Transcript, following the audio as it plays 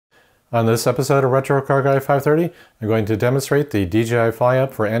On this episode of Retro Car Guy 530, I'm going to demonstrate the DJI Fly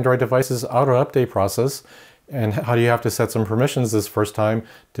app for Android devices auto-update process and how you have to set some permissions this first time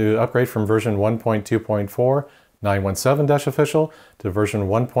to upgrade from version 1.2.4 917-official to version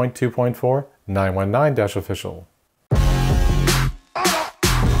 1.2.4 919-official.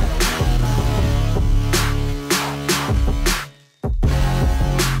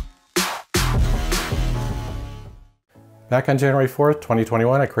 Back on January 4th,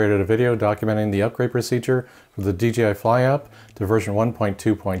 2021, I created a video documenting the upgrade procedure for the DJI Fly app to version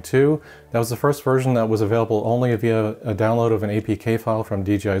 1.2.2. That was the first version that was available only via a download of an APK file from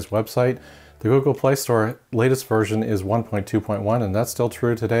DJI's website. The Google Play Store latest version is 1.2.1, and that's still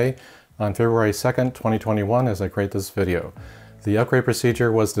true today on February 2nd, 2021 as I create this video. The upgrade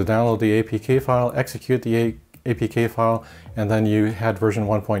procedure was to download the APK file, execute the APK file, and then you had version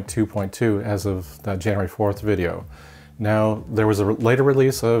 1.2.2 as of that January 4th video. Now, there was a later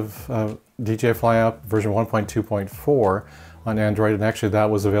release of DJI Fly app version 1.2.4 on Android, and actually that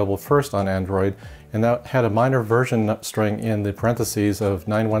was available first on Android, and that had a minor version string in the parentheses of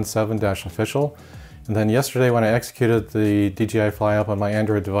 917-official. And then yesterday when I executed the DJI Fly app on my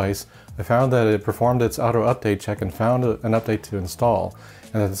Android device, I found that it performed its auto-update check and found an update to install.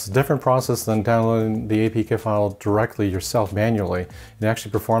 And it's a different process than downloading the APK file directly yourself manually. It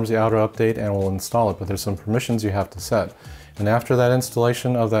actually performs the auto-update and will install it, but there's some permissions you have to set. And after that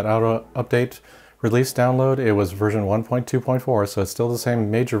installation of that auto-update release download, it was version 1.2.4, so it's still the same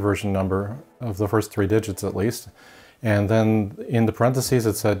major version number of the first 3 digits at least. And then in the parentheses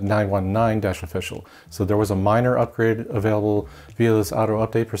it said 919-official. So there was a minor upgrade available via this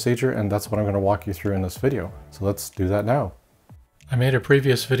auto-update procedure, and that's what I'm going to walk you through in this video. So let's do that now. I made a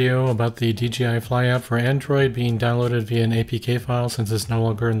previous video about the DJI Fly app for Android being downloaded via an APK file since it's no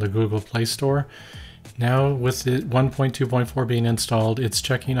longer in the Google Play Store. Now with the 1.2.4 being installed, it's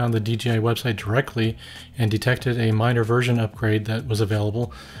checking on the DJI website directly and detected a minor version upgrade that was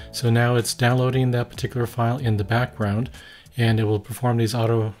available. So now it's downloading that particular file in the background, and it will perform these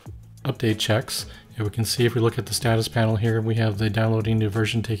auto update checks. And we can see if we look at the status panel here, we have the downloading new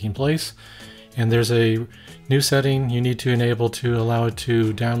version taking place. And there's a new setting you need to enable to allow it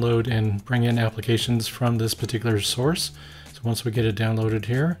to download and bring in applications from this particular source. So once we get it downloaded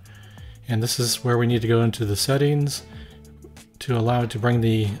here, and this is where we need to go into the settings to allow it to bring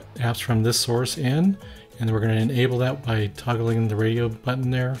the apps from this source in. And we're going to enable that by toggling the radio button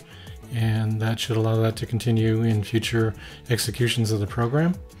there. And that should allow that to continue in future executions of the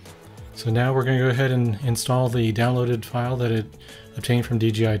program. So now we're going to go ahead and install the downloaded file that it obtained from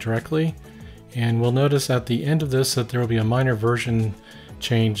DJI directly. And we'll notice at the end of this that there will be a minor version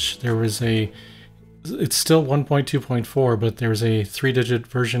change. It's still 1.2.4, but there's a 3-digit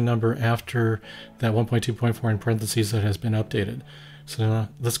version number after that 1.2.4 in parentheses that has been updated. So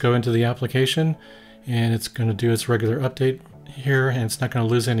let's go into the application, and it's going to do its regular update here, and it's not going to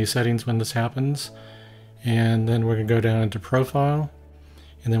lose any settings when this happens. And then we're going to go down into Profile.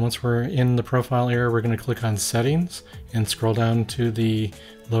 And then once we're in the profile area, we're going to click on Settings and scroll down to the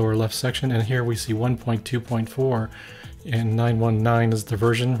lower left section. And here we see 1.2.4 and 919 is the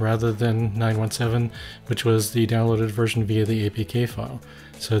version rather than 917, which was the downloaded version via the APK file.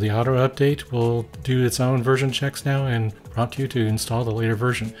 So the auto update will do its own version checks now and prompt you to install the later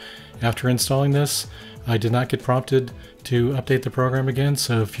version. After installing this, I did not get prompted to update the program again,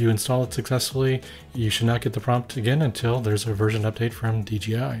 so if you install it successfully, you should not get the prompt again until there's a version update from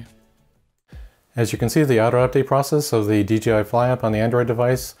DJI. As you can see, the auto-update process of the DJI Fly app on the Android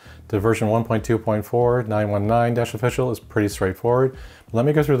device to version 1.2.4 919-official is pretty straightforward. Let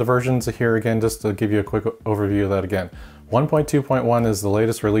me go through the versions here again just to give you a quick overview of that again. 1.2.1 is the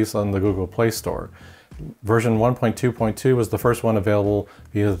latest release on the Google Play Store. Version 1.2.2 was the first one available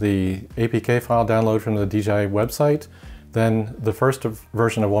via the APK file download from the DJI website. Then the first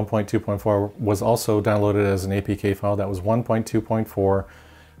version of 1.2.4 was also downloaded as an APK file. That was 1.2.4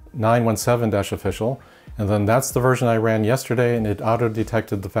 917-official. And then that's the version I ran yesterday, and it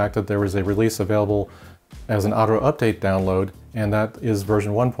auto-detected the fact that there was a release available as an auto-update download, and that is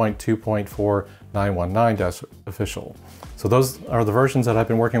version 1.2.4 919-official. So those are the versions that I've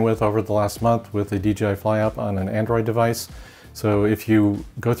been working with over the last month with the DJI Fly app on an Android device. So if you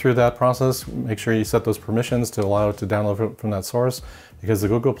go through that process, make sure you set those permissions to allow it to download from that source, because the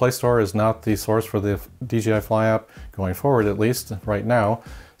Google Play Store is not the source for the DJI Fly app going forward, at least right now.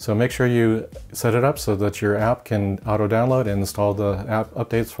 So make sure you set it up so that your app can auto-download and install the app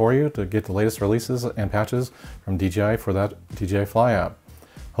updates for you to get the latest releases and patches from DJI for that DJI Fly app.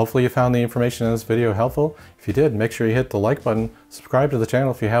 Hopefully you found the information in this video helpful. If you did, make sure you hit the like button, subscribe to the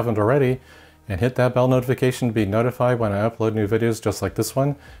channel if you haven't already, and hit that bell notification to be notified when I upload new videos just like this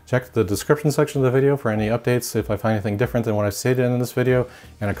one. Check the description section of the video for any updates if I find anything different than what I've stated in this video,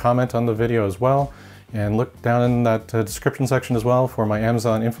 and a comment on the video as well. And look down in that description section as well for my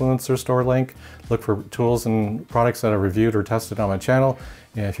Amazon influencer store link. Look for tools and products that are reviewed or tested on my channel.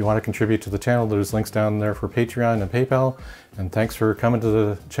 And if you want to contribute to the channel, there's links down there for Patreon and PayPal. And thanks for coming to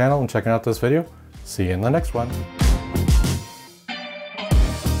the channel and checking out this video. See you in the next one.